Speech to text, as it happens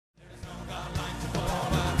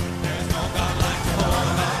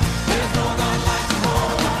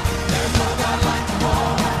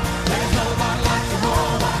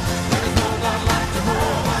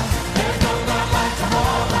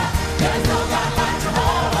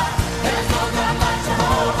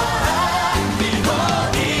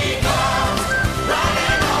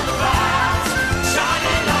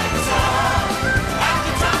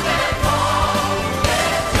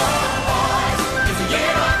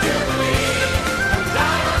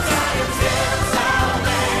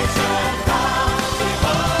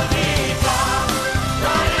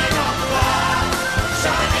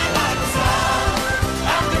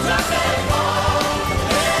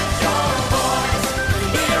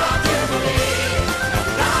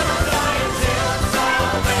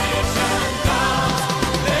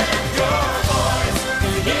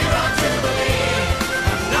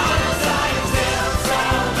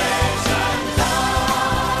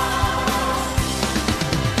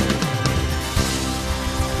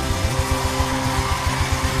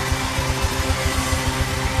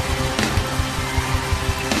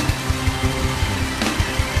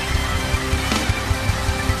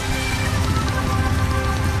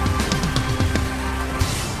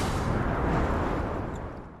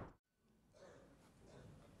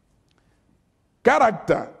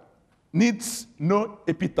Character needs no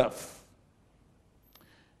epitaph.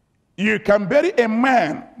 You can bury a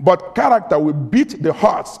man, but character will beat the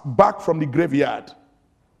horse back from the graveyard.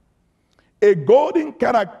 A golden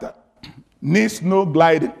character needs no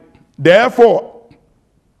gliding. Therefore,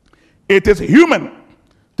 it is human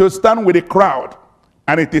to stand with a crowd,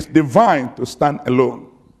 and it is divine to stand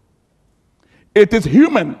alone. It is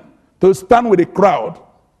human to stand with a crowd,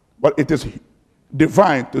 but it is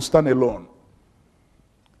divine to stand alone.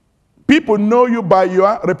 People know you by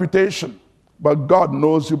your reputation, but God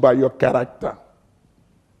knows you by your character.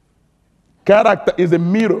 Character is a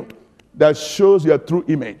mirror that shows your true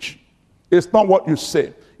image. It's not what you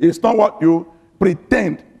say. It's not what you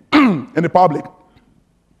pretend in the public.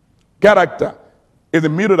 Character is a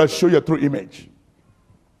mirror that shows your true image.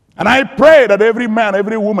 And I pray that every man,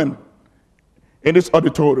 every woman in this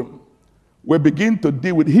auditorium will begin to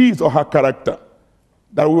deal with his or her character,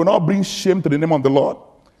 that we will not bring shame to the name of the Lord,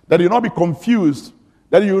 that you will not be confused,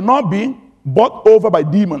 that you will not be bought over by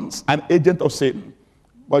demons and agents of Satan,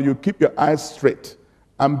 but you keep your eyes straight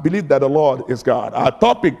and believe that the Lord is God. Our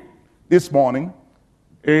topic this morning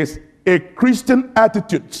is a Christian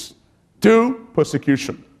attitude to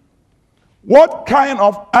persecution. What kind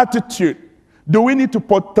of attitude do we need to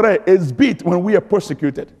portray as bit when we are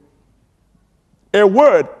persecuted? A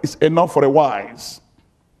word is enough for a wise.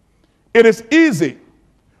 It is easy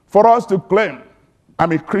for us to claim,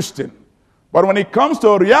 I'm a Christian. But when it comes to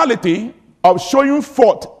a reality of showing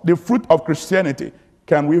forth the fruit of Christianity,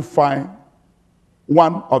 can we find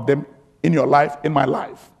one of them in your life, in my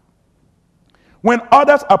life? When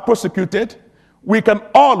others are persecuted, we can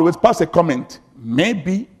always pass a comment.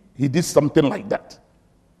 Maybe he did something like that.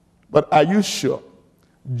 But are you sure?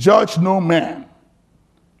 Judge no man,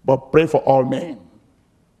 but pray for all men.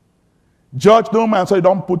 Judge no man so you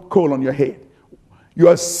don't put coal on your head.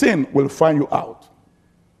 Your sin will find you out.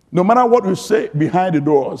 No matter what you say behind the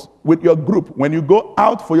doors with your group, when you go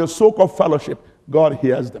out for your so-called fellowship, God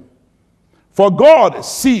hears them. For God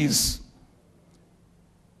sees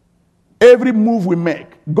every move we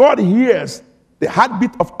make. God hears the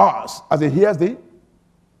heartbeat of us as he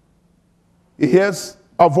hears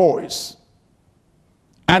our voice.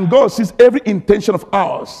 And God sees every intention of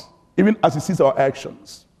ours, even as he sees our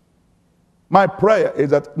actions. My prayer is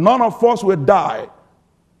that none of us will die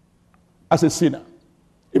as a sinner,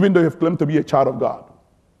 even though you have claimed to be a child of God.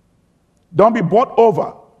 Don't be bought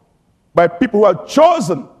over by people who have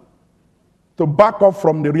chosen to back off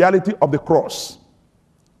from the reality of the cross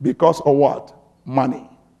because of what? Money.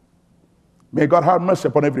 May God have mercy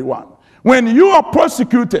upon everyone. When you are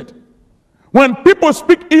persecuted, when people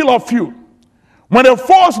speak ill of you, when they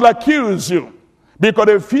falsely accuse you because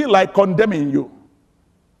they feel like condemning you,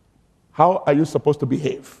 how are you supposed to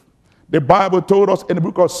behave? The Bible told us in the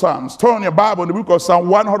book of Psalms, turn your Bible in the book of Psalm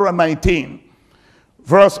 119,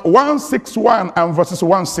 verse 161 and verses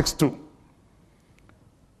 162.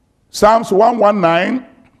 Psalms 119,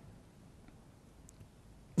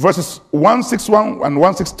 verses 161 and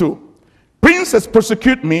 162. Princes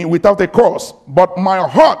persecute me without a cause, but my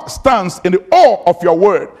heart stands in the awe of your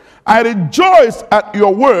word. I rejoice at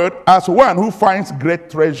your word as one who finds great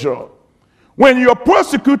treasure. When you're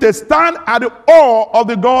persecuted, stand at the awe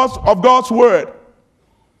of God's word.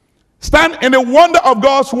 Stand in the wonder of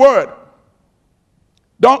God's word.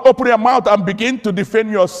 Don't open your mouth and begin to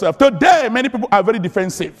defend yourself. Today, many people are very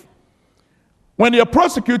defensive. When you're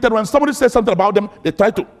persecuted, when somebody says something about them, they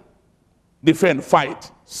try to defend,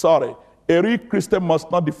 fight. Sorry. A real Christian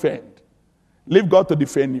must not defend. Leave God to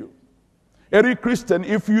defend you. A real Christian,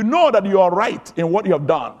 if you know that you are right in what you have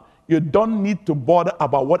done, you don't need to bother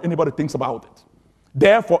about what anybody thinks about it.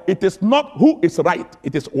 Therefore, it is not who is right,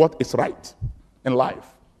 it is what is right in life.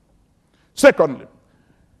 Secondly,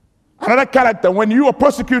 another character, when you are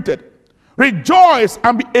persecuted, rejoice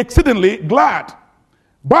and be exceedingly glad.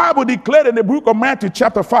 Bible declared in the book of Matthew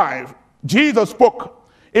chapter 5, Jesus spoke.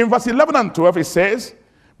 In verse 11 and 12, it says,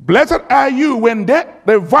 blessed are you when they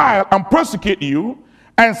revile and persecute you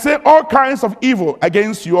and say all kinds of evil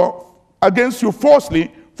against you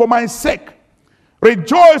falsely for my sake.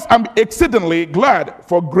 Rejoice and be exceedingly glad,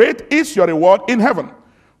 for great is your reward in heaven.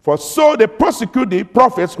 For so they persecute the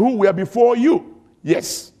prophets who were before you.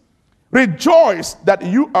 Yes. Rejoice that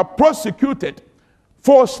you are persecuted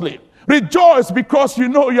falsely. Rejoice because you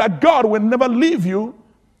know your God will never leave you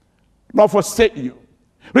nor forsake you.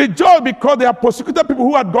 Rejoice because they are persecuted people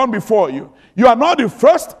who had gone before you. You are not the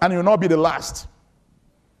first and you will not be the last.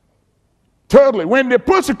 Thirdly, when they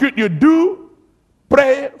persecute you, do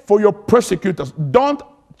pray for your persecutors. Don't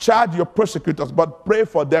charge your persecutors, but pray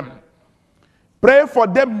for them. Pray for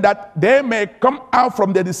them that they may come out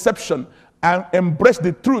from their deception and embrace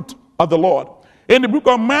the truth of the Lord. In the book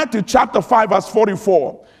of Matthew chapter 5 verse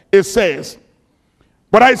 44, it says,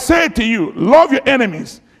 "But I say to you, love your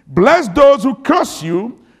enemies, bless those who curse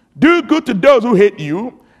you, do good to those who hate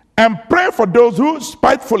you, and pray for those who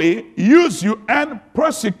spitefully use you and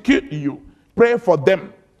persecute you." Pray for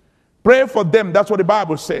them. Pray for them. That's what the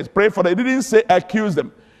Bible says. Pray for them. It didn't say accuse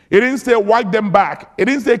them. It didn't say wipe them back. It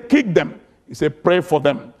didn't say kick them. It said pray for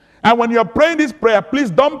them. And when you're praying this prayer,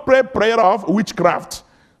 please don't pray prayer of witchcraft.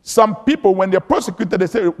 Some people, when they're persecuted, they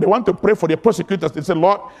say they want to pray for their persecutors. They say,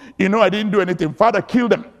 "Lord, you know I didn't do anything. Father, kill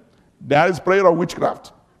them." That is prayer of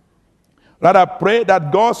witchcraft. Rather, pray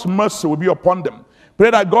that God's mercy will be upon them. Pray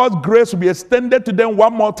that God's grace will be extended to them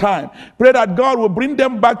one more time. Pray that God will bring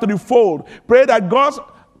them back to the fold. Pray that God's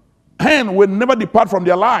hand will never depart from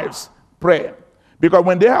their lives. Pray. Because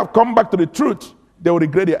when they have come back to the truth, they will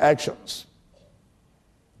regret their actions.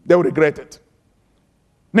 They will regret it.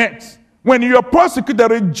 Next, when you are persecuted,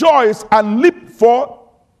 rejoice and leap for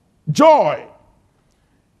joy.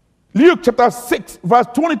 Luke chapter 6, verse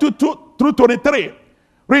 22 through 23.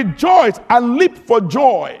 Rejoice and leap for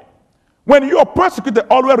joy. When you are persecuted,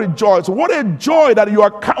 always rejoice. What a joy that you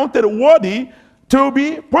are counted worthy to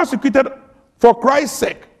be persecuted for Christ's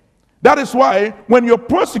sake. That is why when you're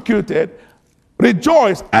persecuted,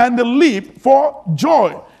 rejoice and leap for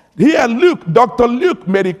joy. Here Dr. Luke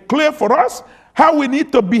made it clear for us how we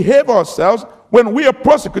need to behave ourselves when we are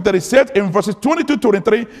persecuted. He said in verses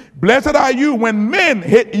 22-23, "Blessed are you when men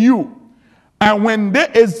hate you, and when they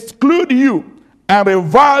exclude you, and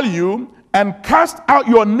revile you, and cast out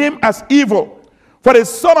your name as evil, for the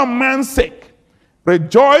Son of Man's sake.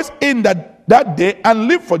 Rejoice in that day, and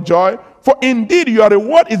leap for joy, for indeed your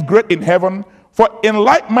reward is great in heaven, for in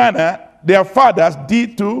like manner their fathers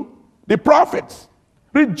did to the prophets."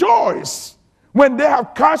 Rejoice when they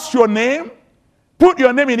have cast your name, put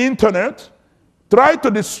your name in the internet, try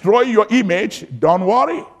to destroy your image. Don't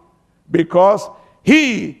worry, because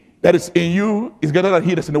he that is in you is greater than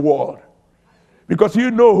he that's in the world. Because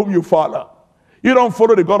you know whom you follow. You don't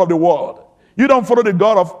follow the God of the world. You don't follow the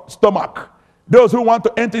God of stomach. Those who want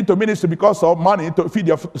to enter into ministry because of money to feed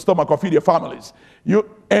their stomach or feed their families. You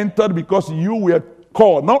entered because you were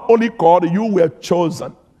called. Not only called, you were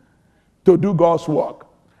chosen to do God's work.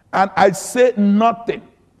 And I say nothing,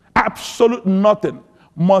 absolute nothing,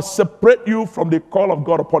 must separate you from the call of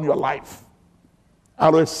God upon your life. I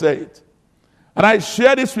always say it. And I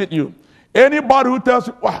share this with you. Anybody who tells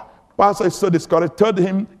you, "Wow, Pastor is so discouraged," tell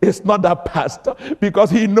him it's not that pastor, because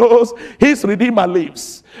he knows his Redeemer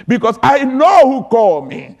lives. Because I know who called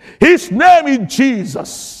me. His name is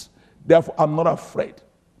Jesus. Therefore, I'm not afraid.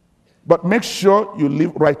 But make sure you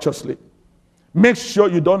live righteously. Make sure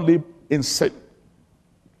you don't live in sin.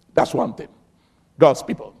 That's one thing. God's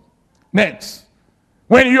people. Next,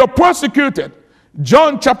 when you're persecuted,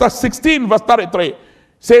 John chapter 16 verse 33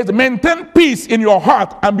 says, "Maintain peace in your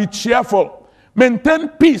heart and be cheerful." Maintain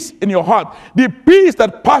peace in your heart. The peace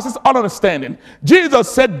that passes all understanding. Jesus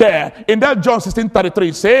said there in that John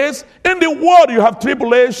 16:33 says, "In the world you have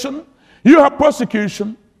tribulation, you have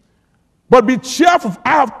persecution, but be cheerful.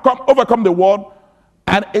 I have overcome the world,"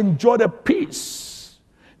 and enjoy the peace.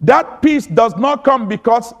 That peace does not come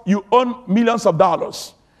because you own millions of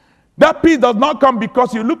dollars. That peace does not come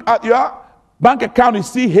because you look at your bank account and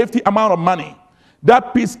see a hefty amount of money.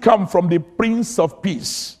 That peace comes from the Prince of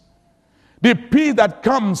Peace. The peace that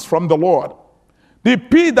comes from the Lord. The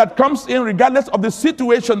peace that comes in regardless of the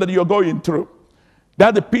situation that you're going through.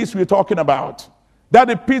 That's the peace we're talking about. That's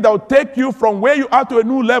the peace that will take you from where you are to a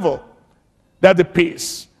new level. That's the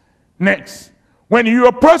peace. Next, when you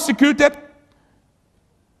are persecuted,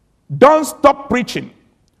 don't stop preaching.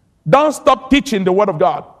 Don't stop teaching the word of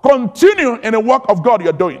God. Continue in the work of God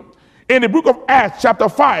you're doing. In the book of Acts chapter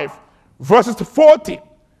 5, verses 40,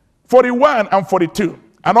 41, and 42.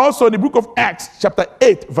 And also in the book of Acts chapter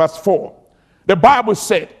 8, verse 4. The Bible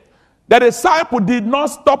said that the disciples did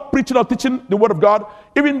not stop preaching or teaching the word of God.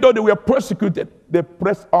 Even though they were persecuted, they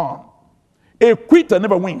pressed on. A quitter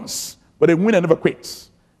never wins, but a winner never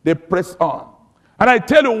quits. They pressed on. And I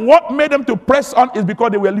tell you, what made them to press on is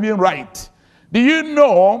because they were living right. Do you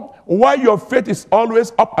know why your faith is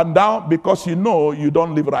always up and down? Because you know you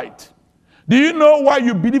don't live right. Do you know why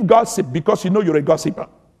you believe gossip? Because you know you're a gossiper.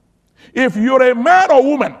 If you're a man or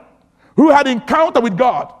woman who had encounter with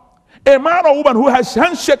God, a man or woman who has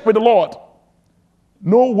handshake with the Lord,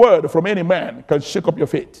 no word from any man can shake up your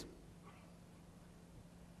faith.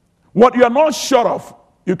 What you are not sure of,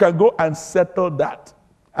 you can go and settle that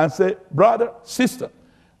and say, "Brother, sister,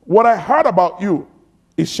 what I heard about you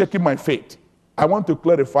is shaking my faith. I want to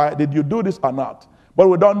clarify, did you do this or not?" What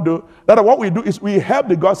we don't do, that what we do is we help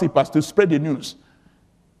the gossipers to spread the news.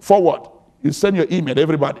 Forward. You send your email to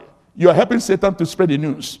everybody. You are helping Satan to spread the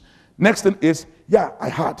news. Next thing is, yeah, I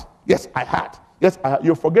had. Yes, I had. Yes, I had.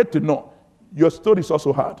 You forget to know. Your story is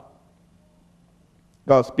also hard.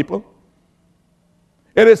 God's people.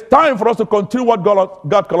 It is time for us to continue what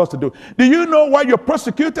God calls us to do. Do you know why you're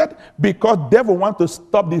persecuted? Because the devil wants to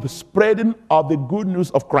stop the spreading of the good news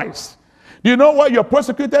of Christ. Do you know why you're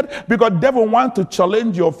persecuted? Because the devil wants to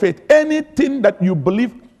challenge your faith. Anything that you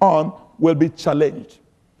believe on will be challenged.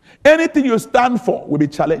 Anything you stand for will be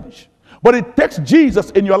challenged. But it takes Jesus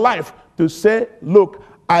in your life to say, look,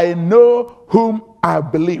 I know whom I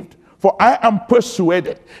believed. For I am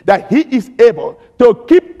persuaded that he is able to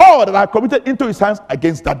keep all that I committed into his hands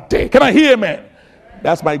against that day. Can I hear amen?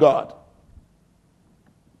 That's my God.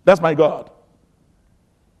 That's my God.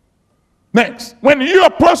 Next, when you are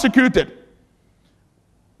persecuted,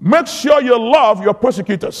 make sure you love your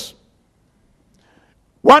persecutors.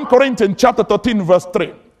 1 Corinthians chapter 13 verse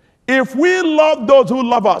 3. If we love those who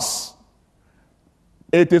love us,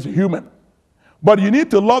 it is human. But you need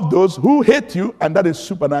to love those who hate you, and that is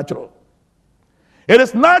supernatural. It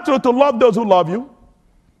is natural to love those who love you,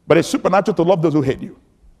 but it's supernatural to love those who hate you.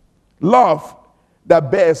 Love that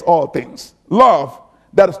bears all things. Love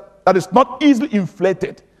that is not easily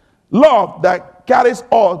inflated. Love that carries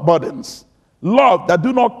all burdens. Love that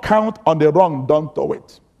do not count on the wrong done to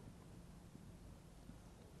it.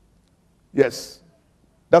 Yes,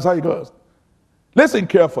 that's how it goes. Listen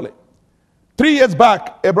carefully. 3 years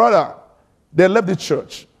back, a brother, they left the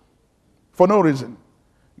church for no reason.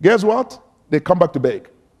 Guess what? They come back to beg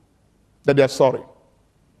that they are sorry.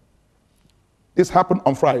 This happened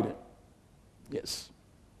on Friday. Yes.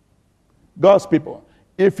 God's people.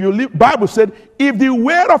 If you live, Bible said, if the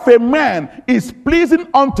word of a man is pleasing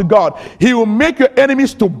unto God, he will make your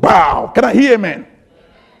enemies to bow. Can I hear amen?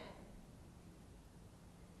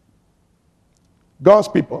 God's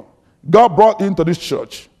people. God brought you into this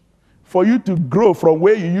church for you to grow from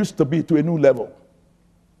where you used to be to a new level.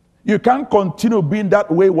 You can't continue being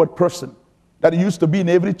that wayward person that you used to be in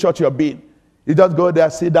every church you've been. You just go there,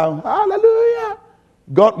 sit down, hallelujah.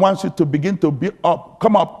 God wants you to begin to be up,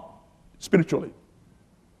 come up spiritually.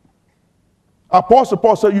 Apostle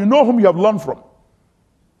Paul said, you know whom you have learned from.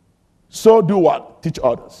 So do what? Teach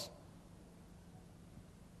others.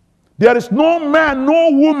 There is no man, no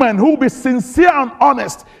woman who will be sincere and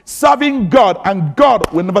honest serving God, and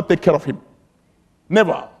God will never take care of him.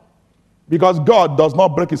 Never. Because God does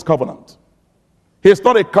not break his covenant. He is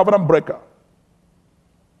not a covenant breaker.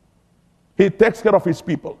 He takes care of his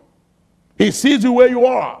people. He sees you where you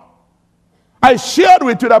are. I shared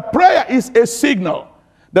with you that prayer is a signal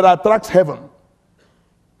that attracts heaven.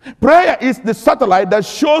 Prayer is the satellite that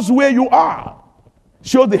shows where you are.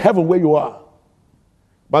 Shows the heaven where you are.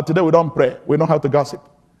 But today we don't pray. We know how to gossip.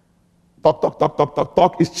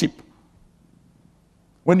 Talk is cheap.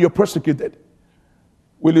 When you're persecuted,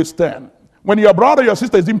 will you stand? When your brother or your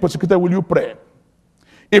sister is being persecuted, will you pray?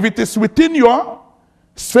 If it is within your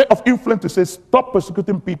sphere of influence to say, stop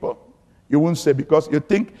persecuting people, you won't say, because you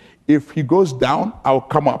think, if he goes down, I'll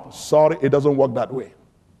come up. Sorry, it doesn't work that way.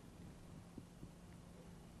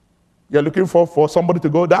 You're looking for somebody to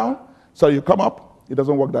go down, so you come up. It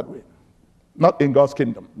doesn't work that way. Not in God's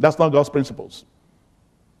kingdom. That's not God's principles.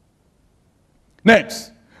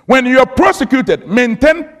 Next, when you're persecuted,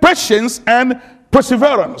 maintain patience and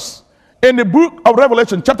perseverance. In the book of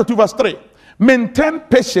Revelation, chapter 2, verse 3, maintain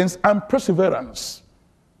patience and perseverance.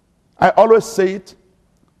 I always say it,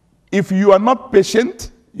 if you are not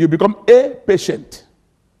patient, you become a patient.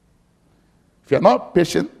 If you're not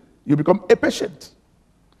patient, you become a patient.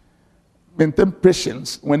 Maintain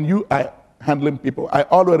patience when you are handling people. I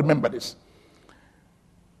always remember this.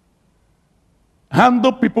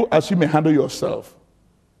 Handle people as you may handle yourself.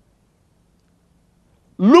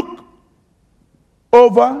 Look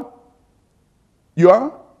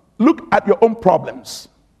at your own problems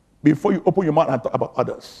before you open your mouth and talk about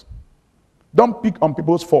others. Don't pick on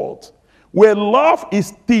people's faults. Where love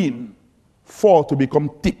is thin, fall to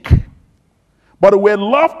become thick. But where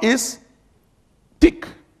love is thick,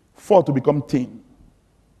 fall to become thin.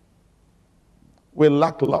 We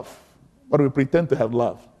lack love, but we pretend to have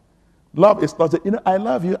love. Love is not, I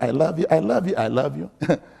love you, I love you, I love you, I love you.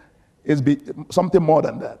 It's something more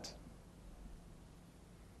than that.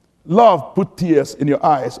 Love put tears in your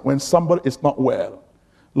eyes when somebody is not well.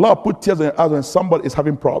 Love put tears in your eyes when somebody is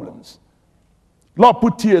having problems. Love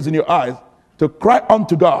put tears in your eyes to cry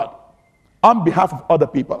unto God on behalf of other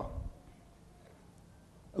people.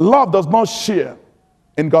 Love does not share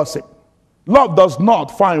in gossip. Love does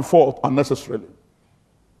not find fault unnecessarily.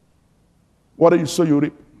 What you sow, you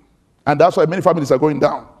reap. And that's why many families are going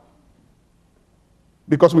down.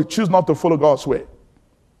 Because we choose not to follow God's way.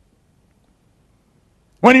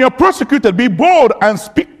 When you're persecuted, be bold and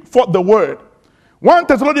speak forth the word. 1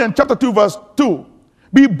 Thessalonians chapter 2 verse 2.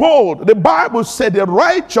 Be bold. The Bible said the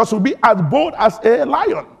righteous will be as bold as a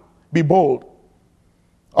lion. Be bold.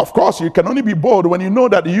 Of course, you can only be bold when you know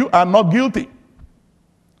that you are not guilty.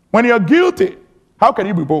 When you're guilty, how can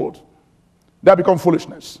you be bold? That becomes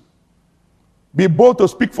foolishness. Be bold to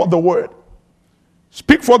speak for the word.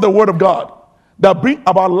 Speak for the word of God that bring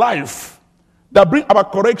about life, that bring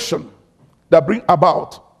about correction, that bring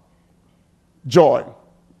about joy.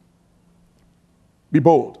 Be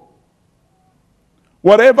bold.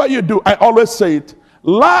 Whatever you do, I always say it,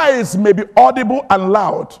 lies may be audible and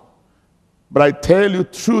loud, but I tell you,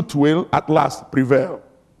 truth will at last prevail.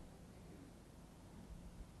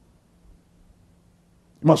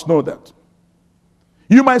 You must know that.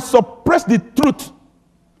 You might suppress the truth,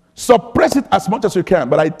 suppress it as much as you can,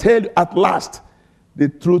 but I tell you, at last, the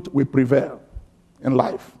truth will prevail in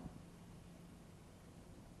life.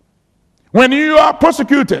 When you are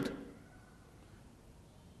persecuted,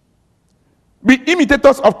 be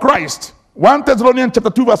imitators of Christ. 1 Thessalonians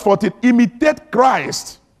chapter 2 verse 14. Imitate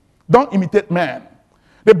Christ. Don't imitate man.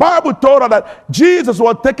 The Bible told us that Jesus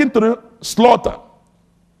was taken to the slaughter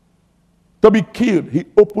to be killed. He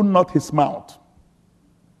opened not his mouth.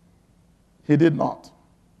 He did not.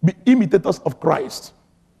 Be imitators of Christ.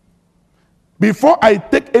 Before I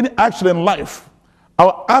take any action in life,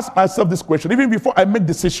 I'll ask myself this question, even before I make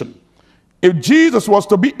decision. If Jesus was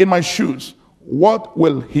to be in my shoes, what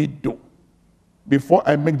will he do? Before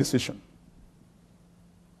I make decision.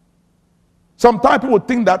 Sometimes people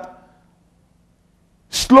think that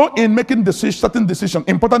slow in making certain decisions,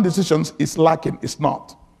 important decisions, is lacking. It's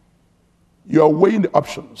not. You are weighing the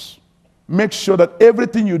options. Make sure that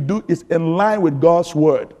everything you do is in line with God's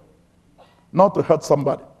word, not to hurt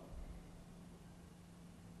somebody.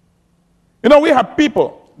 You know, we have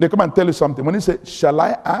people, they come and tell you something. When you say, shall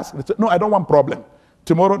I ask? They say, no, I don't want problem.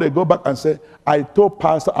 Tomorrow they go back and say, I told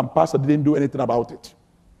pastor and pastor didn't do anything about it.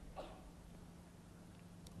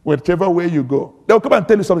 Whichever way you go, they'll come and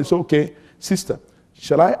tell you something. Say, okay, sister,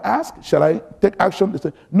 shall I ask? Shall I take action? They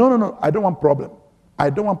say, no, I don't want problem. I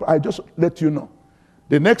just let you know.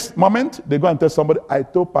 The next moment, they go and tell somebody, I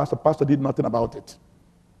told pastor did nothing about it.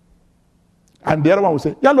 And the other one will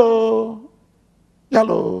say, yellow,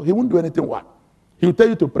 he won't do anything. What? He will tell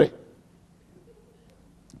you to pray.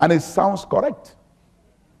 And it sounds correct.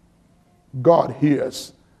 God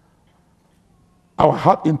hears our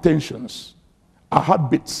heart intentions, our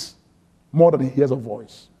heartbeats, more than he hears a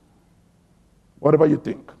voice. Whatever you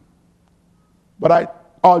think. But I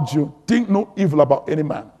urge you, think no evil about any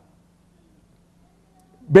man.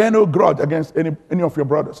 Bear no grudge against any of your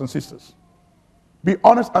brothers and sisters. Be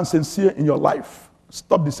honest and sincere in your life.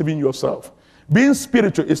 Stop deceiving yourself. Being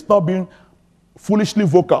spiritual is not being foolishly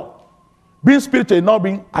vocal. Being spiritual is not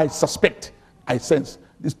being, I suspect, I sense.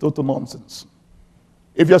 This total nonsense.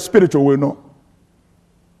 If you're spiritual, we'll know.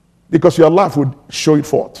 Because your life would show it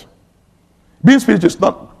forth. Being spiritual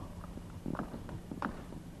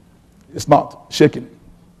is not shaking.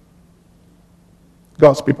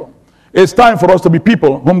 God's people. It's time for us to be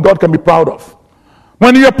people whom God can be proud of.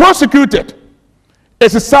 When you're persecuted,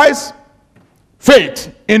 exercise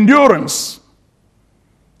faith, endurance.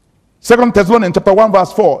 2 Thessalonians chapter 1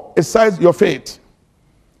 verse 4, exercise your faith.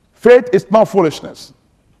 Faith is not foolishness.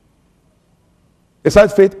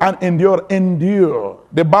 Exercise faith and endure.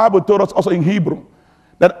 The Bible told us also in Hebrew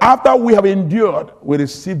that after we have endured, we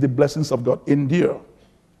receive the blessings of God. Endure.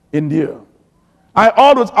 I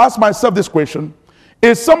always ask myself this question.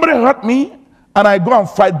 If somebody hurt me and I go and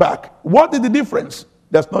fight back, what is the difference?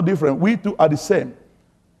 There's no difference. We two are the same.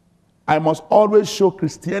 I must always show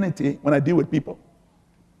Christianity when I deal with people.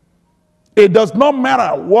 It does not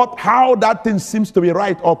matter how that thing seems to be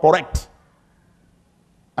right or correct.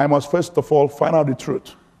 I must first of all find out the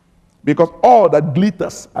truth. Because all that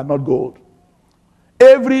glitters are not gold.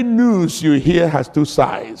 Every news you hear has two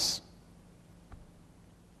sides.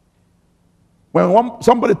 When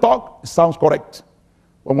somebody talks, it sounds correct.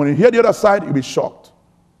 But when you hear the other side, you'll be shocked.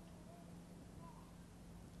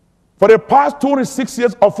 For the past 26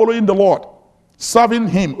 years of following the Lord, serving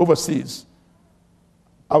him overseas,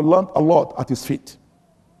 I've learned a lot at his feet.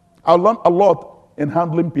 I've learned a lot in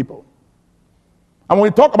handling people. And when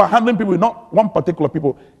we talk about handling people, not one particular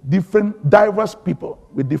people, different, diverse people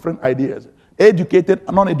with different ideas. Educated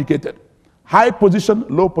and non-educated. High position,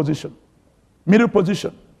 low position. Middle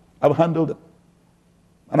position. I've handled them.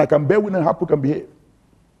 And I can bear witness how people can behave.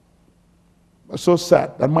 It's so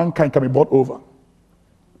sad that mankind can be bought over.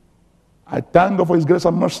 I thank God for his grace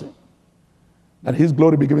and mercy, that his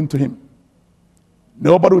glory be given to him.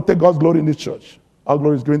 Nobody will take God's glory in this church. Our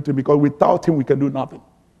glory is given to him, because without him we can do nothing.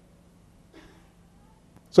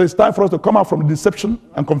 So it's time for us to come out from deception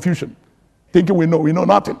and confusion, thinking we know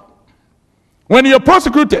nothing. When you're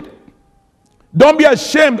persecuted, don't be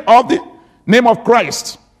ashamed of the name of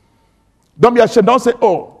Christ. Don't be ashamed. Don't say,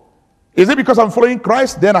 oh, is it because I'm following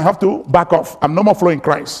Christ? Then I have to back off. I'm no more following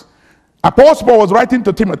Christ. Apostle Paul was writing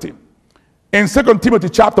to Timothy in 2 Timothy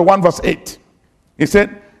chapter 1 verse 8. He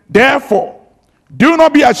said, therefore, do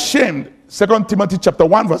not be ashamed. 2 Timothy chapter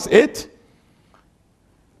 1 verse 8.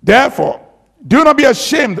 Therefore, do not be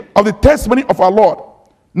ashamed of the testimony of our Lord,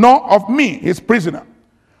 nor of me, his prisoner,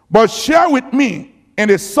 but share with me in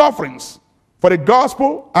the sufferings for the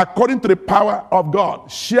gospel according to the power of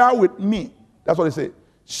God. Share with me. That's what he said.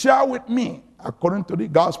 Share with me according to the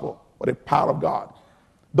gospel for the power of God.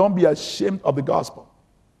 Don't be ashamed of the gospel.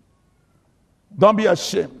 Don't be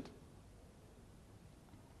ashamed.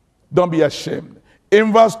 Don't be ashamed.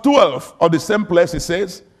 In verse 12 of the same place, it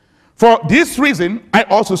says, for this reason I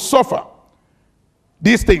also suffer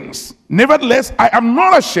these things. Nevertheless, I am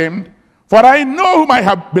not ashamed, for I know whom I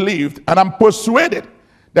have believed, and am persuaded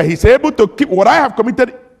that he's able to keep what I have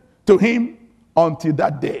committed to him until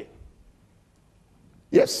that day.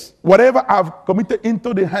 Yes, whatever I've committed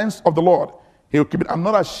into the hands of the Lord, he will keep it. I'm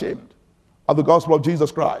not ashamed of the gospel of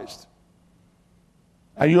Jesus Christ.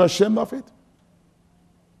 Are you ashamed of it?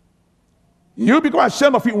 You become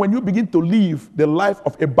ashamed of it when you begin to live the life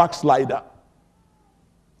of a backslider.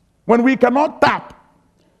 When we cannot tap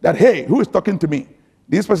that, hey, who is talking to me?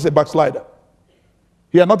 This person is a backslider.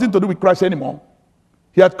 He had nothing to do with Christ anymore.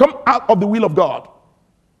 He had come out of the will of God.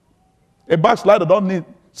 A backslider don't need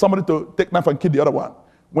somebody to take knife and kill the other one.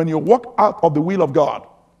 When you walk out of the will of God,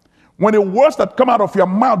 when the words that come out of your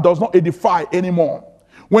mouth does not edify anymore,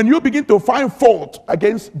 when you begin to find fault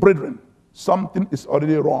against brethren, something is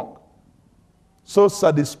already wrong. So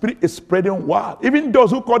sad, the spirit is spreading wild. Even those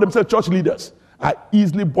who call themselves church leaders are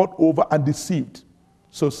easily bought over and deceived.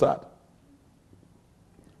 So sad.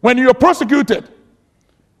 When you're persecuted,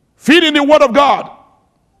 feed in the word of God.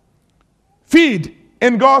 Feed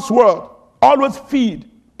in God's word. Always feed.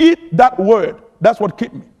 Eat that word. That's what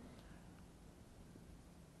keeps me.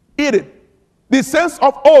 Eat it. The saints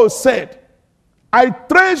of old said, I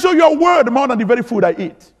treasure your word more than the very food I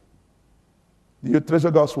eat. Do you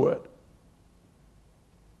treasure God's word?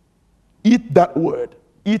 Eat that word.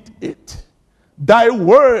 Eat it. Thy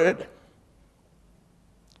word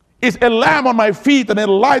is a lamp on my feet and a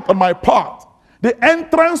light on my path. The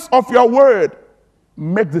entrance of your word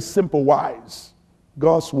makes the simple wise.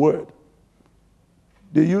 God's word.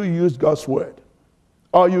 Do you use God's word?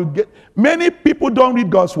 Or you get many people don't read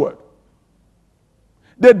God's word.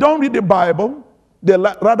 They don't read the Bible. They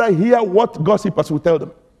rather hear what gossipers will tell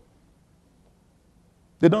them.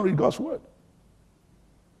 They don't read God's word.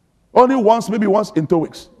 Only once, maybe once in 2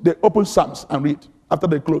 weeks, they open Psalms and read after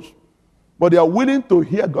they close. But they are willing to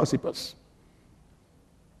hear gossipers.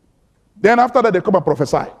 Then after that, they come and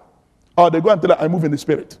prophesy. Or they go and tell them, I move in the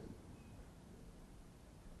spirit.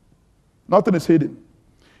 Nothing is hidden.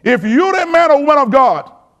 If you're a man or woman of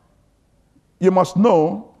God, you must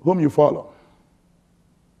know whom you follow.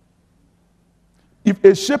 If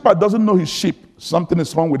a shepherd doesn't know his sheep, something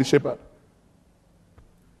is wrong with the shepherd.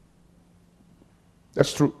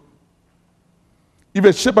 That's true. If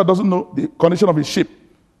a shepherd doesn't know the condition of his sheep,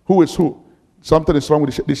 who is who, something is wrong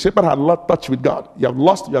with the shepherd. The shepherd had lost touch with God. You have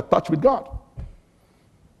lost your touch with God.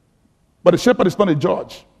 But the shepherd is not a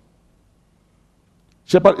judge.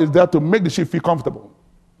 Shepherd is there to make the sheep feel comfortable,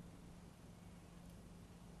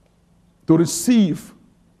 to receive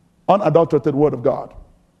unadulterated word of God,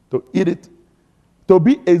 to eat it, to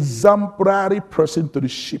be a exemplary person to the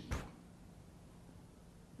sheep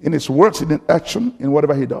in his words, in his action, in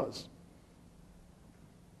whatever he does.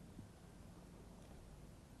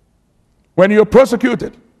 When you're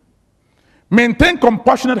persecuted, maintain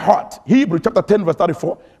compassionate heart. Hebrews chapter 10 verse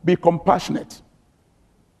 34. Be compassionate.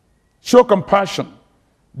 Show compassion.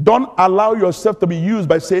 Don't allow yourself to be used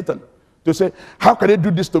by Satan to say, how can they do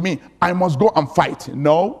this to me? I must go and fight.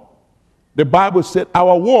 No. The Bible said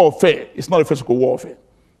our warfare is not a physical warfare.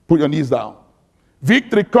 Put your knees down.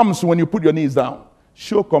 Victory comes when you put your knees down.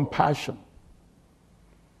 Show compassion.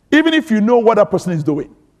 Even if you know what that person is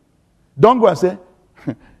doing. Don't go and say,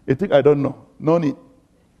 you think I don't know. No need.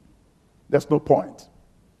 There's no point.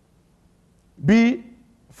 Be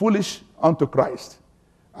foolish unto Christ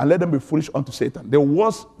and let them be foolish unto Satan. The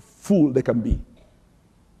worst fool they can be.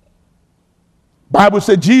 Bible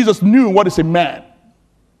said Jesus knew what is a man.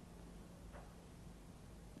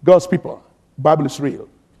 God's people, Bible is real.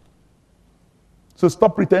 So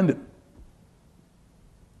stop pretending.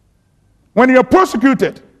 When you're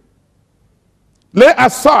persecuted, lay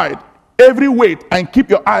aside every weight and keep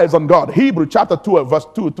your eyes on God. Hebrews chapter 12, verse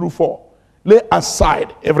 2 through 4. Lay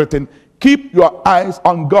aside everything. Keep your eyes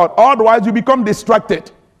on God. Otherwise, you become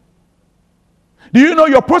distracted. Do you know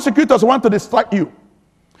your persecutors want to distract you?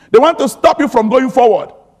 They want to stop you from going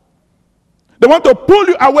forward. They want to pull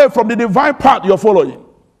you away from the divine path you're following.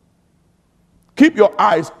 Keep your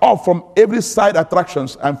eyes off from every side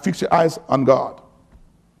attractions and fix your eyes on God.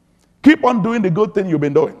 Keep on doing the good thing you've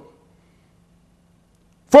been doing.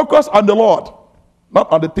 Focus on the Lord, not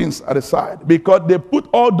on the things at the side, because they put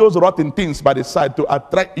all those rotten things by the side to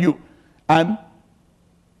attract you and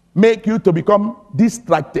make you to become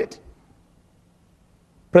distracted.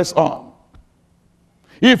 Press on.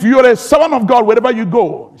 If you're a servant of God, wherever you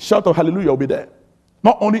go, shout of hallelujah will be there.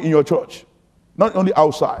 Not only in your church, not only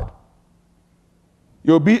outside.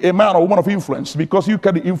 You'll be a man or woman of influence because you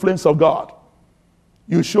carry the influence of God.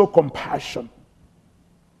 You show compassion.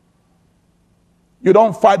 You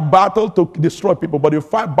don't fight battle to destroy people, but you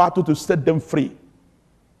fight battle to set them free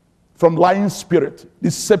from lying spirit,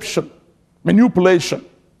 deception, manipulation.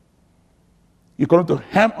 You're going to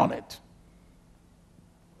ham on it.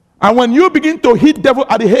 And when you begin to hit devil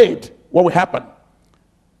at the head, what will happen?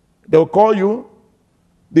 They will call you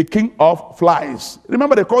the king of flies.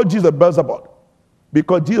 Remember, they called Jesus Beelzebub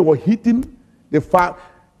because Jesus was hitting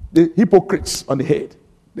the hypocrites on the head.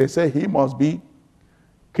 They say he must be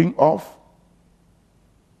king of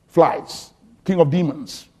flies, king of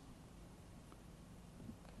demons.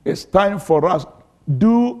 It's time for us.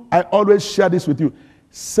 I always share this with you.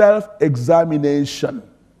 Self-examination.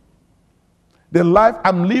 The life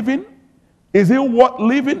I'm living, is it worth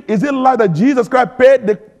living? Is it life that Jesus Christ paid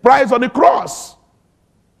the price on the cross?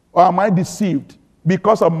 Or am I deceived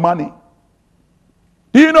because of money?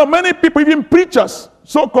 Do you know many people, even preachers,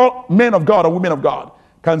 so-called men of God or women of God,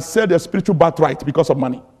 can sell their spiritual birthright because of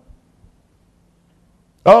money?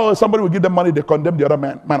 Oh, somebody will give them money, they condemn the other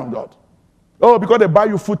man of God. Oh, because they buy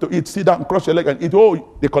you food to eat, sit down, cross your leg and eat.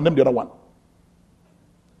 Oh, they condemn the other one.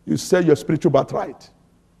 You sell your spiritual birthright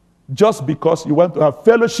just because you want to have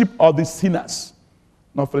fellowship of the sinners,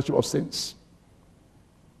 not fellowship of saints.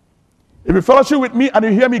 If you fellowship with me and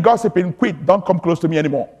you hear me gossiping, quit. Don't come close to me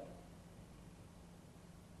anymore.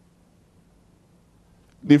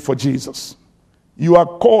 Live for Jesus. You are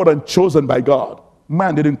called and chosen by God.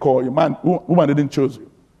 Man didn't call you. Woman didn't choose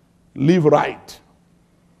you. Live right.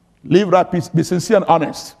 Live right. Be sincere and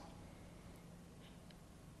honest.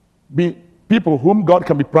 Be people whom God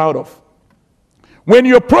can be proud of. When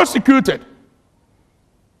you're persecuted,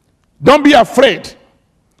 don't be afraid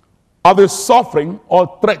of the suffering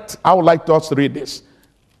or threat. I would like us to read this.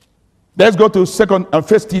 Let's go to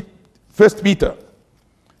First Peter.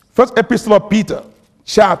 First Epistle of Peter,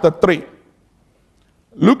 chapter 3.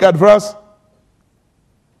 Look at verse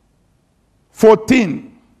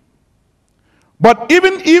 14. But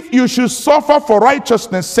even if you should suffer for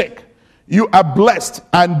righteousness' sake, you are blessed,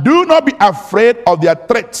 and do not be afraid of their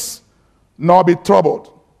threats, nor be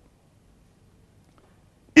troubled.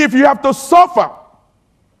 If you have to suffer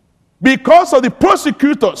because of the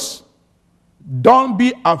persecutors, don't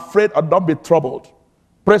be afraid or don't be troubled.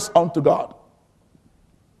 Press on to God.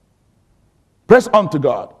 Press on to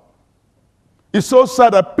God. It's so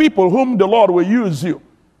sad that people whom the Lord will use you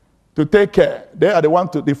to take care, they are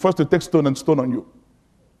the first to take stone on you.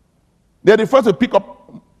 They're the first to pick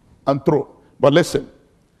up and throw. But listen,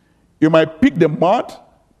 you might pick the mud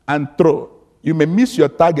and throw. You may miss your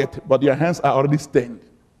target, but your hands are already stained.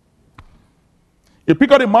 You pick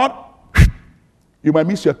up the mud, you might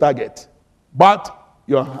miss your target, but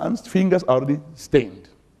your fingers are already stained.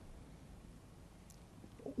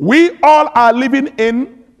 We all are living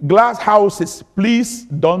in glass houses. Please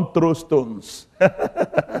don't throw stones.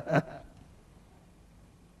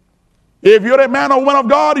 If you're a man or woman of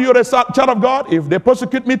God, you're a child of God, if they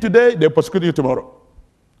persecute me today, they persecute you tomorrow.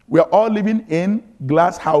 We are all living in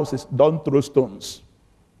glass houses. Don't throw stones.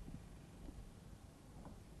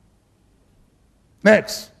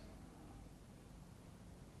 Next.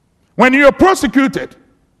 When you're persecuted,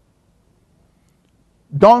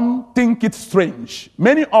 don't think it's strange.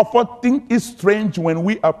 Many of us think it's strange when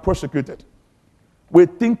we are persecuted. We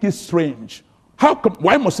think it's strange. How come?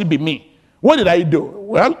 Why must it be me? What did I do?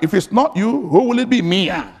 Well, if it's not you, who will it be? Me.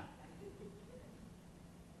 Now,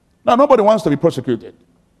 nobody wants to be persecuted.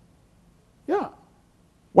 Yeah.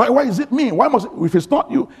 Why is it me? Why must it, if it's not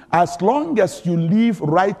you? As long as you live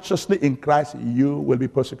righteously in Christ, you will be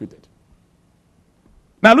persecuted.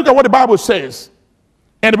 Now look at what the Bible says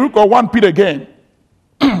in the book of 1 Peter again,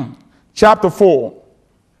 chapter 4,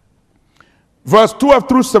 verse 12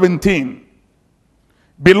 through 17.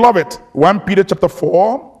 Beloved, 1 Peter chapter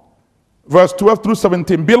 4, verse 12 through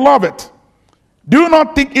 17. Beloved, do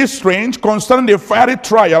not think it strange concerning the fiery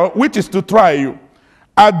trial which is to try you,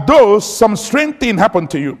 as though some strange thing happened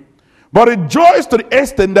to you. But rejoice to the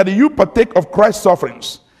extent that you partake of Christ's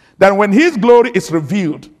sufferings, that when his glory is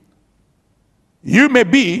revealed, you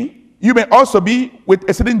may also be with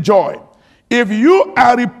exceeding joy. If you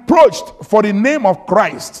are reproached for the name of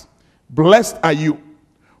Christ, blessed are you,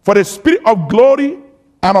 for the Spirit of glory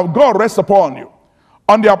and of God rests upon you.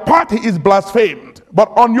 On their part he is blasphemed,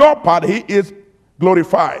 but on your part he is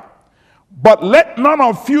glorified. But let none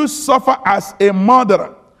of you suffer as a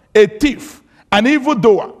murderer, a thief, an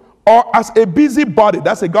evildoer, or as a busybody,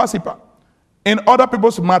 that's a gossiper, in other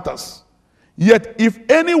people's matters. Yet if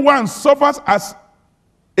anyone suffers as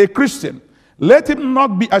a Christian, let him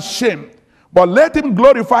not be ashamed, but let him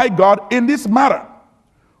glorify God in this matter.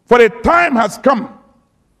 For the time has come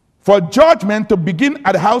for judgment to begin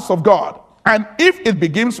at the house of God. And if it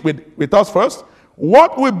begins with us first,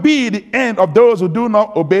 what will be the end of those who do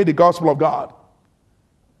not obey the gospel of God?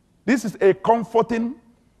 This is a comforting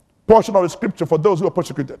portion of the scripture for those who are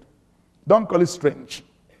persecuted. Don't call it strange.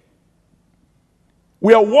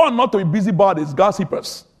 We are warned not to be busybodies,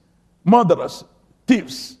 gossipers, murderers,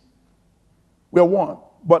 thieves. We are warned.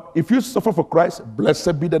 But if you suffer for Christ,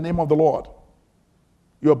 blessed be the name of the Lord.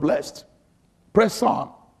 You are blessed. Press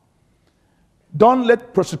on. Don't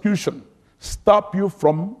let persecution stop you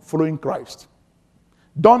from following Christ.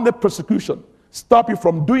 Don't let persecution stop you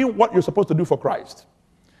from doing what you're supposed to do for Christ.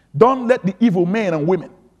 Don't let the evil men and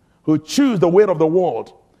women who choose the way of the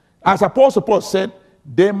world, as Apostle Paul said,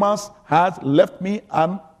 Demas has left me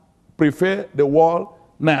and prefer the world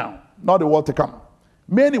now, not the world to come.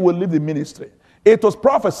 Many will leave the ministry. It was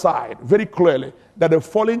prophesied very clearly that the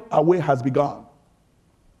falling away has begun.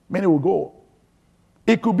 Many will go.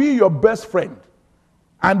 It could be your best friend,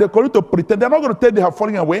 and they're going to pretend. They're not going to tell you they have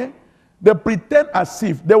fallen away. They pretend as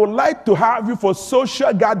if they would like to have you for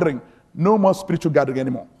social gathering. No more spiritual gathering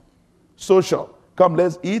anymore. Social. Come,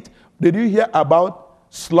 let's eat. Did you hear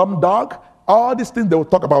about Slumdog? All these things, they will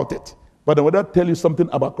talk about it. But they will not tell you something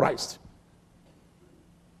about Christ.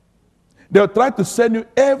 They'll try to send you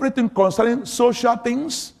everything concerning social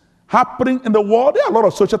things happening in the world. There are a lot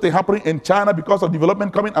of social things happening in China because of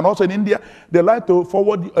development coming, and also in India. They like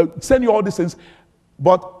to send you all these things,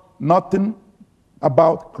 but nothing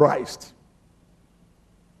about Christ.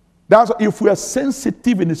 That's why if we are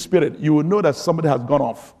sensitive in the spirit, you will know that somebody has gone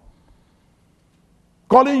off.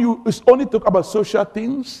 Calling you is only talk about social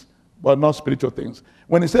things, but not spiritual things.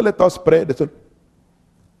 When they say, let us pray, they say,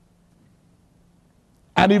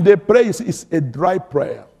 and if they pray, it's a dry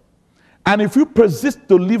prayer. And if you persist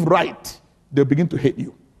to live right, they'll begin to hate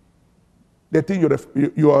you. They think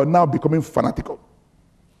you are now becoming fanatical.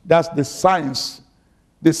 That's the signs,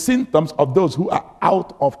 the symptoms of those who are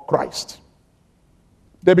out of Christ.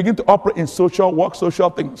 They begin to operate in social work, social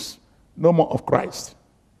things. No more of Christ.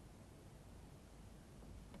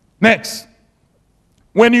 Next,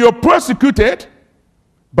 when you're persecuted,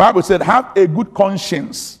 Bible said, have a good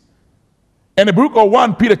conscience. In the book of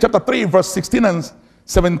 1 Peter chapter 3, verse 16 and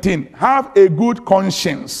 17, have a good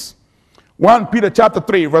conscience. 1 Peter chapter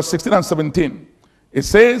 3, verse 16 and 17. It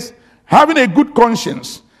says, having a good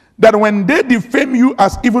conscience, that when they defame you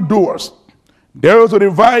as evildoers, those who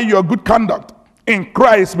revile your good conduct in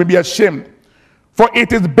Christ may be ashamed. For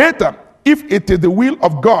it is better, if it is the will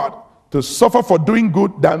of God, to suffer for doing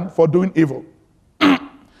good than for doing evil.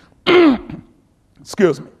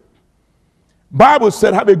 Excuse me. Bible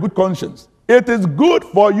said, have a good conscience. It is good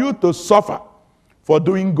for you to suffer for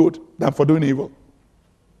doing good than for doing evil.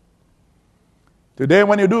 Today,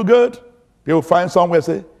 when you do good, people find somewhere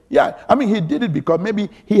say, yeah, I mean, he did it because maybe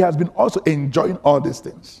he has been also enjoying all these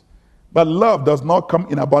things. But love does not come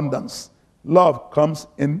in abundance. Love comes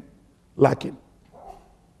in lacking.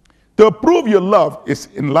 To prove your love is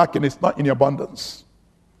in lacking, it's not in abundance.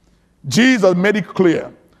 Jesus made it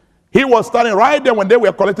clear. He was standing right there when they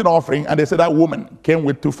were collecting offering, and they said that woman came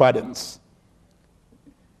with 2 fathers.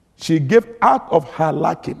 She gave out of her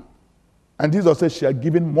lacking. And Jesus said she had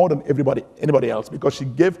given more than anybody else, because she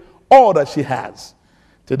gave all that she has.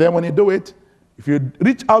 Today when you do it, if you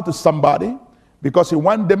reach out to somebody because you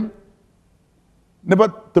want them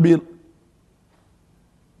never to be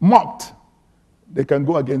mocked, they can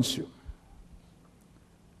go against you.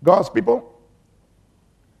 God's people,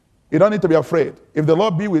 you don't need to be afraid. If the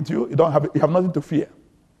Lord be with you, you have nothing to fear.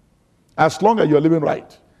 As long as you're living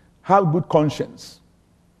right, have good conscience.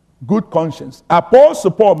 Good conscience.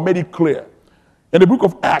 Apostle Paul made it clear. In the book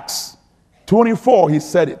of Acts 24, he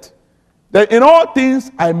said it. That in all things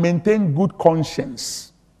I maintain good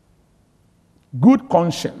conscience. Good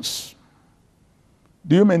conscience.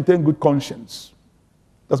 Do you maintain good conscience?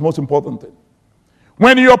 That's the most important thing.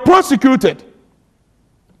 When you're persecuted,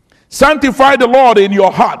 sanctify the Lord in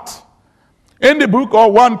your heart. In the book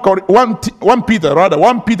of 1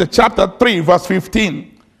 Peter chapter 3 verse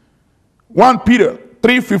 15. 1 Peter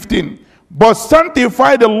 3:15. But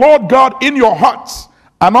sanctify the Lord God in your hearts,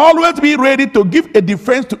 and always be ready to give a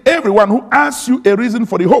defense to everyone who asks you a reason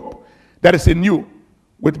for the hope that is in you,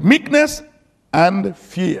 with meekness and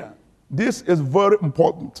fear. This is very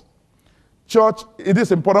important. Church, it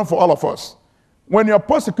is important for all of us. When you are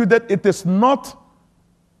persecuted, it is not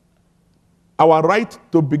our right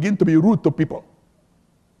to begin to be rude to people.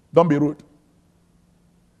 Don't be rude.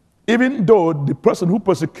 Even though the person who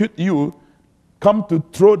persecutes you come to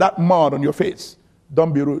throw that mud on your face,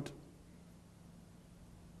 don't be rude.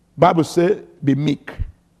 Bible says, be meek,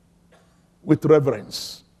 with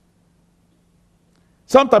reverence.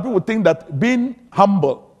 Sometimes people think that being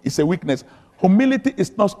humble is a weakness. Humility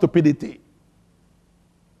is not stupidity.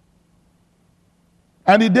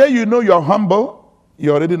 And the day you know you're humble,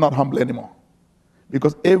 you're already not humble anymore.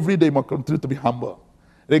 Because every day you must continue to be humble.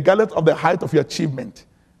 Regardless of the height of your achievement,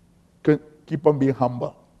 keep on being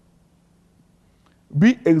humble.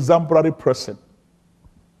 Be an exemplary person,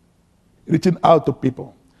 reaching out to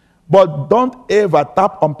people. But don't ever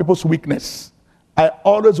tap on people's weakness. I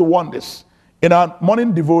always warn this. In our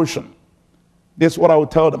morning devotion, this is what I will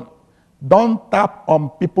tell them. Don't tap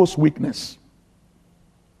on people's weakness.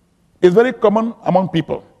 It's very common among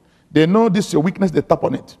people. They know this is your weakness, they tap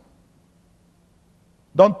on it.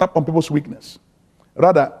 Don't tap on people's weakness.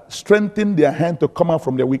 Rather, strengthen their hand to come out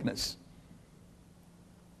from their weakness.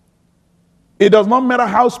 It does not matter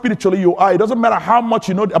how spiritually you are. It doesn't matter how much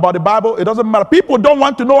you know about the Bible. It doesn't matter. People don't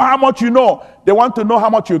want to know how much you know. They want to know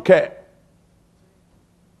how much you care.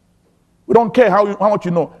 We don't care how much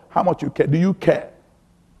you know, how much you care. Do you care?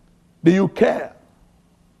 Do you care?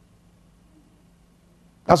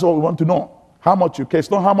 That's what we want to know. How much you care.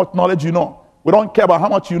 It's not how much knowledge you know. We don't care about how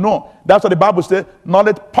much you know. That's what the Bible says.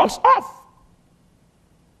 Knowledge puffs off.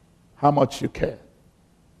 How much you care.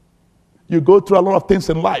 You go through a lot of things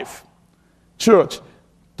in life. Church,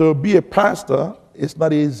 to be a pastor is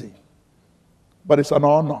not easy. But it's an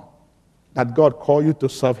honor that God called you to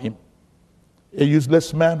serve him. A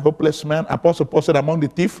useless man, hopeless man. Apostle Paul said among the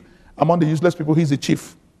thief, among the useless people, he's the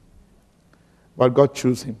chief. But God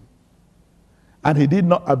chose him. And he did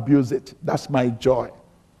not abuse it. That's my joy.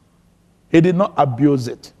 He did not abuse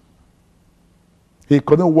it. He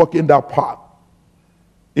couldn't walk in that path.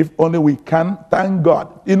 If only we can thank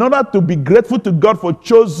God. In order to be grateful to God for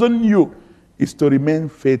choosing you, is to remain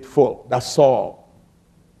faithful. That's all.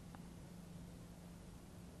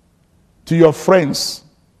 To your friends,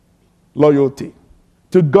 loyalty.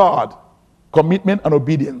 To God, commitment and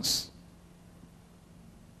obedience.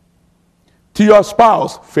 To your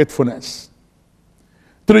spouse, faithfulness.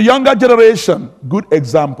 To the younger generation, good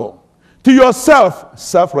example. To yourself,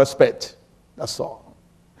 self-respect. That's all.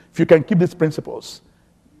 If you can keep these principles,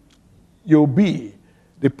 you'll be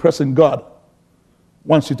the person God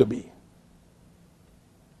wants you to be.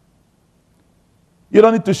 You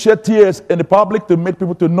don't need to shed tears in the public to make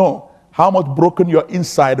people to know how much broken you're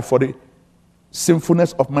inside for the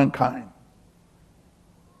sinfulness of mankind.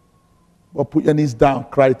 But put your knees down,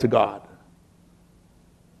 cry to God.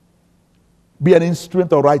 Be an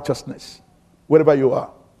instrument of righteousness wherever you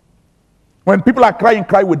are. When people are crying,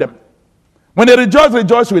 cry with them. When they rejoice,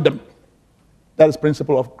 rejoice with them. That is the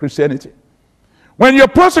principle of Christianity. When you're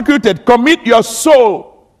persecuted, commit your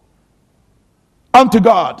soul unto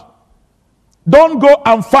God. Don't go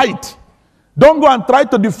and fight. Don't go and try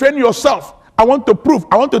to defend yourself. I want to prove.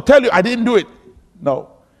 I want to tell you I didn't do it. No.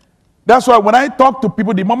 That's why when I talk to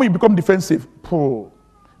people, the moment you become defensive, no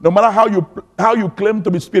matter how you claim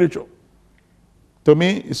to be spiritual, to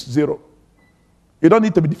me, it's zero. You don't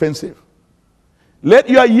need to be defensive. Let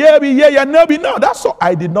your yeah be yeah, your no be no. That's all.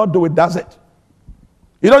 I did not do it. That's it.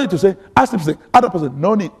 You don't need to say, ask them to say, other person,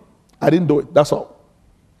 no need. I didn't do it. That's all.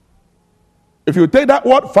 If you take that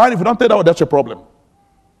word, fine. If you don't take that word, that's your problem.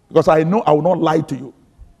 Because I know I will not lie to you.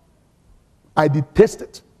 I detest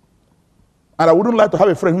it. And I wouldn't like to have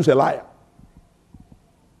a friend who's a liar.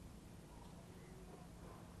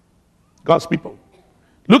 God's people.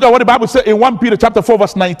 Look at what the Bible says in 1 Peter chapter 4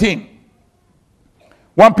 verse 19.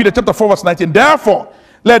 1 Peter chapter 4 verse 19. Therefore,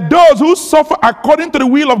 let those who suffer according to the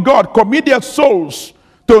will of God commit their souls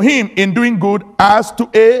to him in doing good as to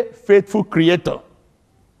a faithful creator.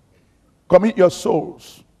 Commit your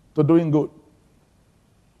souls to doing good.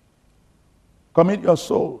 Commit your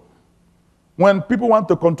soul. When people want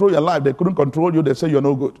to control your life, they couldn't control you, they say you're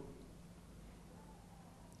no good.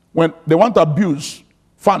 When they want to abuse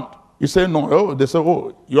fund, you say no, oh, they say,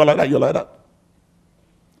 oh, you're like that, you're like that.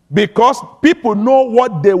 Because people know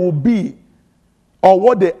what they will be or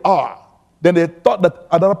what they are, then they thought that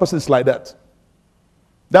another person is like that.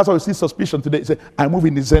 That's why we see suspicion today. You say, I move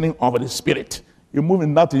in discerning of the spirit. You move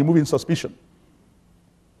in nothing, you move in suspicion.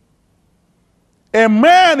 A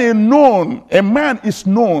man is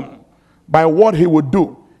known by what he would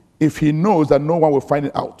do if he knows that no one will find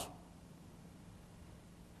it out.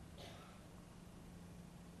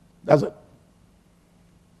 That's it.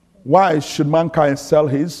 Why should mankind sell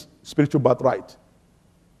his spiritual birthright?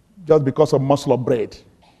 Just because of morsel of bread.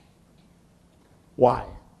 Why?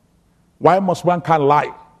 Why must mankind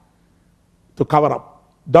lie to cover up?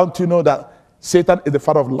 Don't you know that Satan is the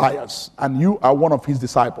father of liars, and you are one of his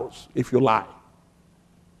disciples if you lie?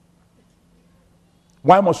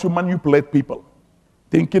 Why must you manipulate people,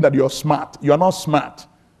 thinking that you're smart? You are not smart.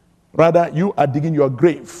 Rather, you are digging your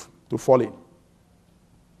grave to fall in.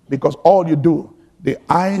 Because all you do, the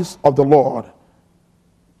eyes of the Lord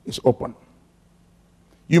is open.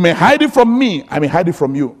 You may hide it from me, I may hide it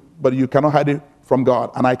from you, but you cannot hide it from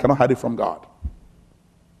God, and I cannot hide it from God.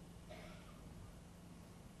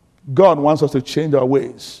 God wants us to change our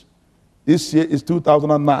ways. This year is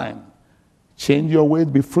 2009. Change your ways,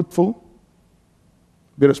 be fruitful,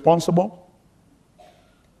 be responsible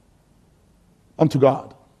unto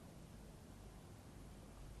God.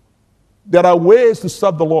 There are ways to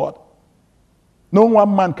serve the Lord. No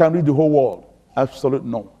one man can read the whole world. Absolutely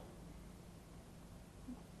no.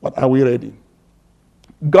 But are we ready?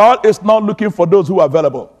 God is not looking for those who are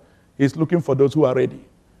available. He's looking for those who are ready.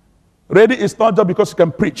 Ready is not just because you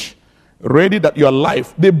can preach. Ready that your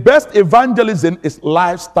life. The best evangelism is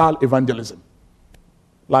lifestyle evangelism.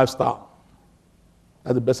 Lifestyle.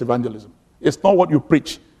 That's the best evangelism. It's not what you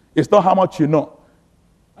preach. It's not how much you know.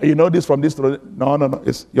 You know this from this. No.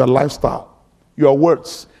 It's your lifestyle. Your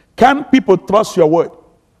words. Can people trust your word?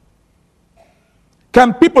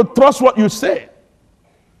 Can people trust what you say?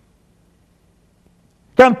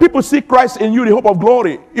 Can people see Christ in you, the hope of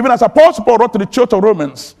glory? Even as Apostle Paul wrote to the church of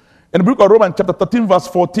Romans, in the book of Romans chapter 13 verse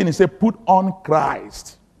 14, he said, put on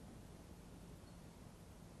Christ.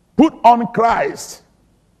 Put on Christ.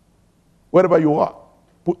 Wherever you are,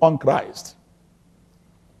 put on Christ.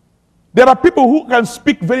 There are people who can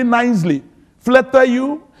speak very nicely, flatter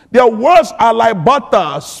you. Their words are like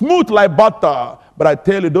butter, smooth like butter. But I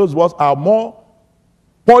tell you, those words are more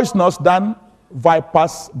poisonous than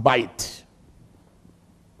viper's bite.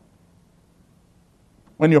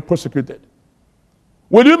 When you're persecuted,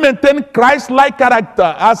 will you maintain Christ-like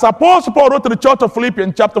character? As Apostle Paul wrote to the church of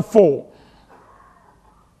Philippians chapter 4.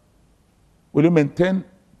 Will you maintain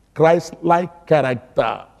Christ-like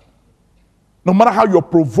character? No matter how you're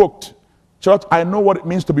provoked. Church, I know what it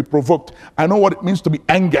means to be provoked. I know what it means to be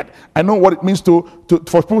angered. I know what it means for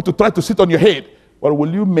people to try to sit on your head. But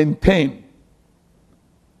will you maintain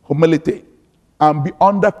humility and be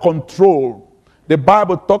under control? The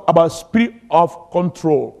Bible talks about spirit of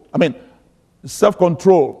control.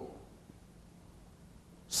 Self-control.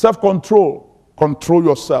 Self-control. Control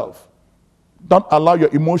yourself. Don't allow your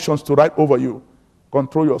emotions to ride over you.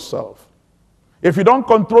 Control yourself. If you don't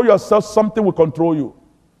control yourself, something will control you.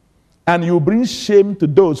 And you bring shame to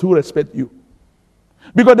those who respect you.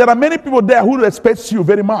 Because there are many people there who respect you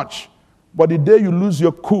very much. But the day you lose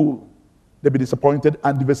your cool, they'll be disappointed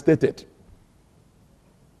and devastated.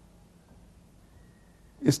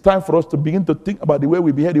 It's time for us to begin to think about the way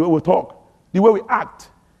we behave, the way we talk, the way we act.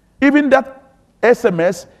 Even that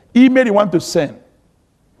SMS, email you want to send.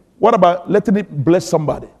 What about letting it bless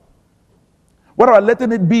somebody? What about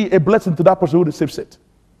letting it be a blessing to that person who receives it?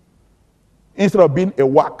 Instead of being a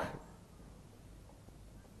whack.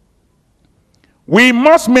 We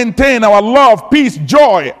must maintain our love, peace,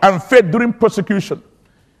 joy, and faith during persecution.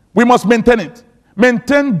 We must maintain it.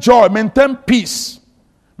 Maintain joy, maintain peace,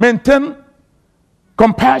 maintain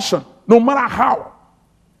compassion, no matter how.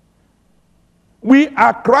 We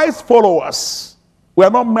are Christ followers. We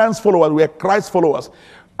are not man's followers, we are Christ followers.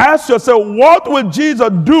 Ask yourself, what will Jesus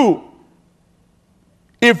do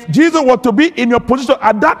if Jesus were to be in your position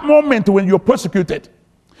at that moment when you're persecuted?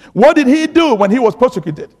 What did he do when he was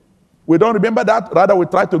persecuted? We don't remember that. Rather, we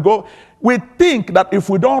try to go. We think that if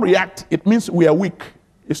we don't react, it means we are weak.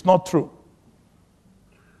 It's not true.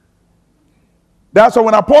 That's why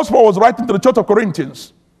when Apostle Paul was writing to the church of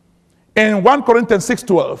Corinthians, in 1 Corinthians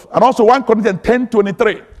 6:12, and also 1 Corinthians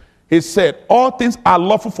 10:23, he said, all things are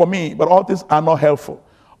lawful for me, but all things are not helpful.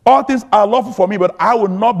 All things are lawful for me, but I will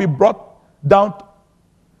not be brought down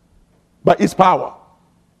by its power.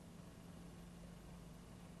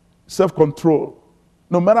 self-control,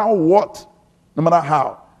 no matter what, no matter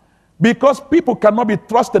how. Because people cannot be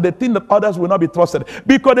trusted, they think that others will not be trusted.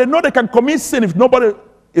 Because they know they can commit sin if nobody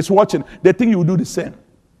is watching. They think you will do the same.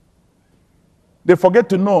 They forget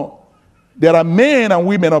to know there are men and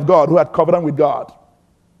women of God who had covenant with God.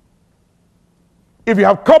 If you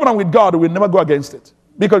have covenant with God, we will never go against it.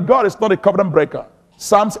 Because God is not a covenant breaker.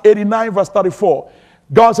 Psalms 89 verse 34.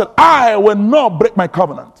 God said, I will not break my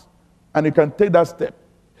covenant. And you can take that step.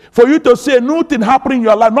 For you to see a new thing happening in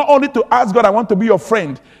your life, not only to ask God, I want to be your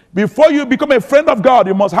friend. Before you become a friend of God,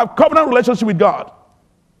 you must have covenant relationship with God.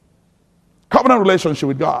 Covenant relationship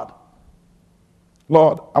with God.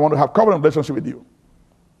 Lord, I want to have covenant relationship with you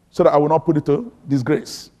so that I will not put it to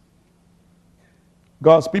disgrace.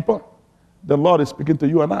 God's people, the Lord is speaking to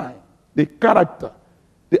you and I. The character,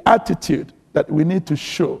 the attitude that we need to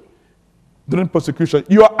show during persecution.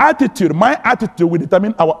 Your attitude, my attitude will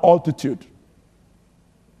determine our altitude.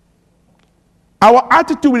 Our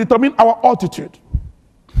attitude will determine our altitude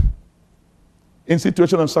in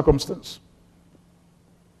situation and circumstance.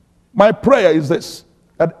 My prayer is this,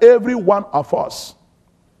 that every one of us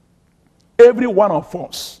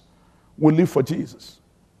will live for Jesus.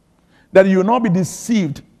 That you will not be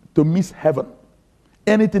deceived to miss heaven.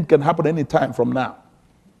 Anything can happen anytime from now.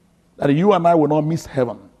 That you and I will not miss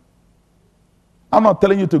heaven. I'm not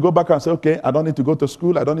telling you to go back and say, okay, I don't need to go to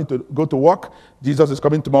school, I don't need to go to work, Jesus is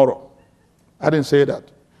coming tomorrow. I didn't say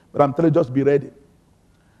that. But I'm telling you, just be ready.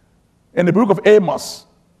 In the book of Amos,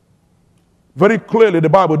 very clearly the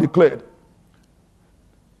Bible declared,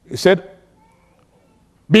 it said,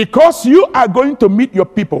 because you are going to meet your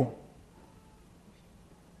people,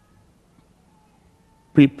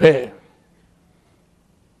 prepare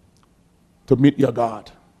to meet your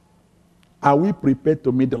God. Are we prepared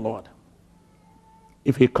to meet the Lord?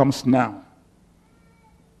 If he comes now,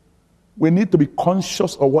 we need to be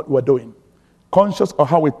conscious of what we're doing. Conscious of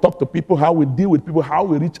how we talk to people, how we deal with people, how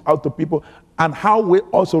we reach out to people, and how we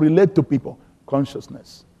also relate to people.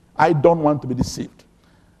 Consciousness. I don't want to be deceived.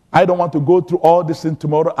 I don't want to go through all this thing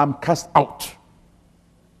tomorrow. I'm cast out.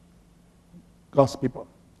 God's people.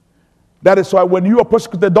 That is why when you are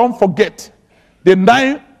persecuted, don't forget the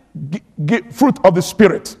 9 fruit of the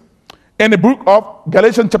Spirit. In the book of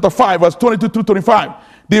Galatians chapter 5, verse 22 to 25,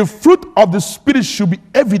 the fruit of the Spirit should be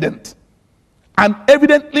evident and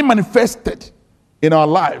evidently manifested in our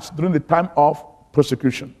lives during the time of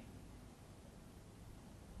persecution.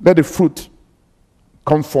 Let the fruit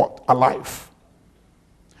come forth alive.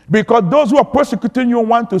 Because those who are persecuting you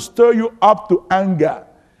want to stir you up to anger.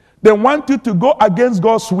 They want you to go against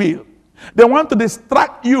God's will. They want to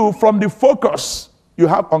distract you from the focus you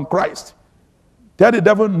have on Christ. Tell the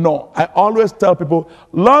devil no. I always tell people,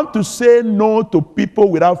 learn to say no to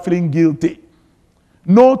people without feeling guilty.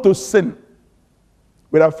 No to sin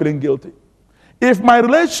without feeling guilty. If my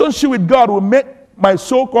relationship with God will make my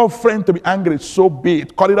so-called friend to be angry, so be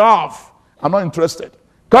it. Cut it off. I'm not interested.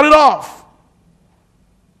 Cut it off.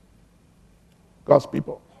 God's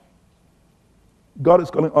people. God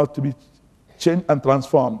is calling us to be changed and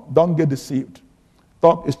transformed. Don't get deceived.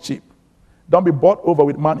 Talk is cheap. Don't be bought over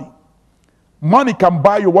with money. Money can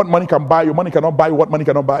buy you what money can buy you. Money cannot buy you what money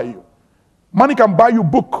cannot buy you. Money can buy you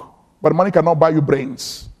book, but money cannot buy you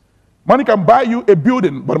brains. Money can buy you a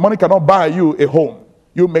building, but money cannot buy you a home.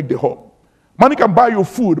 You make the home. Money can buy you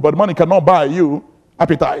food, but money cannot buy you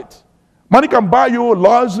appetite. Money can buy you a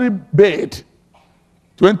luxury bed,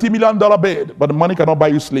 $20 million bed, but money cannot buy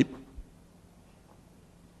you sleep.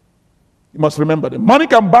 You must remember that. Money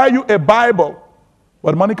can buy you a Bible,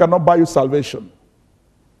 but money cannot buy you salvation.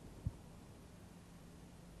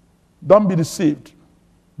 Don't be deceived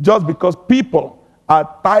just because people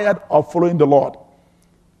are tired of following the Lord.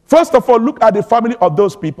 First of all, look at the family of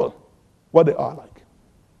those people, what they are like.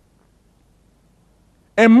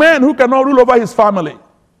 A man who cannot rule over his family,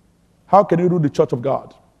 how can he rule the church of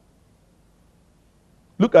God?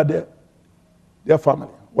 Look at their family,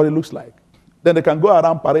 what it looks like. Then they can go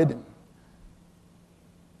around parading.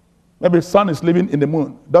 Maybe son is living in the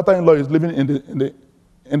moon, daughter-in-law is living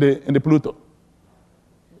in the Pluto.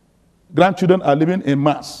 Grandchildren are living in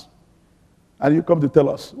Mars. And you come to tell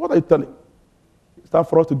us, what are you telling? It's time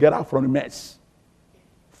for us to get out from the mess.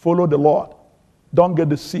 Follow the Lord. Don't get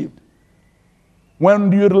deceived. When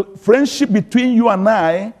the friendship between you and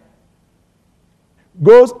I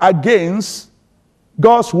goes against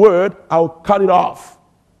God's word, I'll cut it off.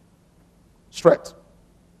 Straight.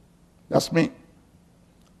 That's me.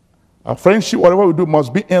 Our friendship, whatever we do,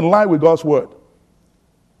 must be in line with God's word.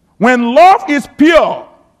 When love is pure,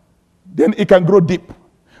 then it can grow deep.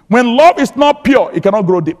 When love is not pure, it cannot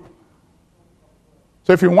grow deep.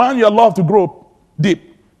 So if you want your love to grow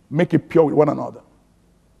deep, make it pure with one another.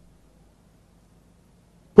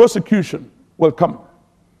 Persecution will come.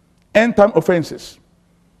 End time offenses.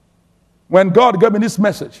 When God gave me this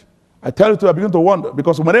message, I tell you to, I begin to wonder,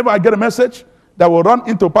 because whenever I get a message that will run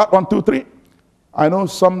into part 1, 2, 3, I know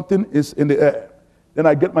something is in the air. Then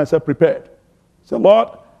I get myself prepared. Say, Lord,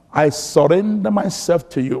 I surrender myself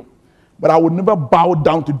to you, but I will never bow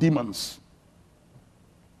down to demons.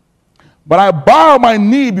 But I bow my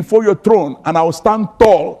knee before your throne, and I will stand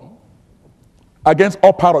tall against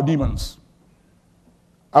all power of demons.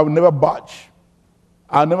 I will never budge.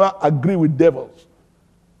 I will never agree with devils.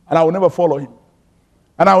 And I will never follow him.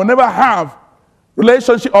 And I will never have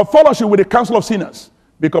relationship or fellowship with the council of sinners.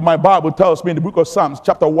 Because my Bible tells me in the book of Psalms,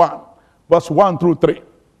 chapter 1, verse 1 through 3.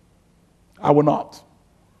 I will not.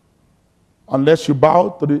 Unless you bow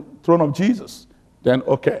to the throne of Jesus, then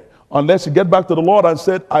okay. Unless you get back to the Lord and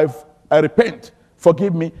said, I repent,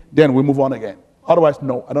 forgive me, then we move on again. Otherwise,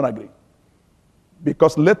 no, I don't agree.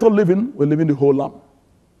 Because little living will live in the whole lamb.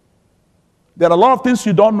 There are a lot of things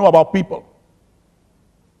you don't know about people.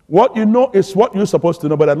 What you know is what you're supposed to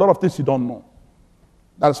know, but there are a lot of things you don't know.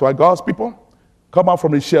 That's why God's people come out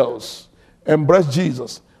from the shells, embrace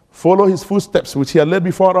Jesus, follow his footsteps, which he has laid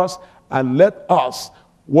before us, and let us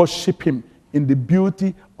worship him in the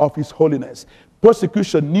beauty of his holiness.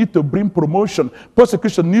 Persecution need to bring promotion.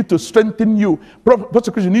 Persecution need to strengthen you.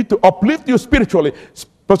 Persecution need to uplift you spiritually.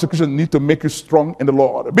 Persecution need to make you strong in the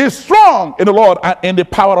Lord. Be strong in the Lord and in the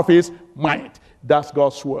power of his might. That's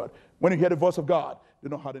God's word. When you hear the voice of God, you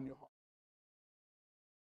know how to in your heart.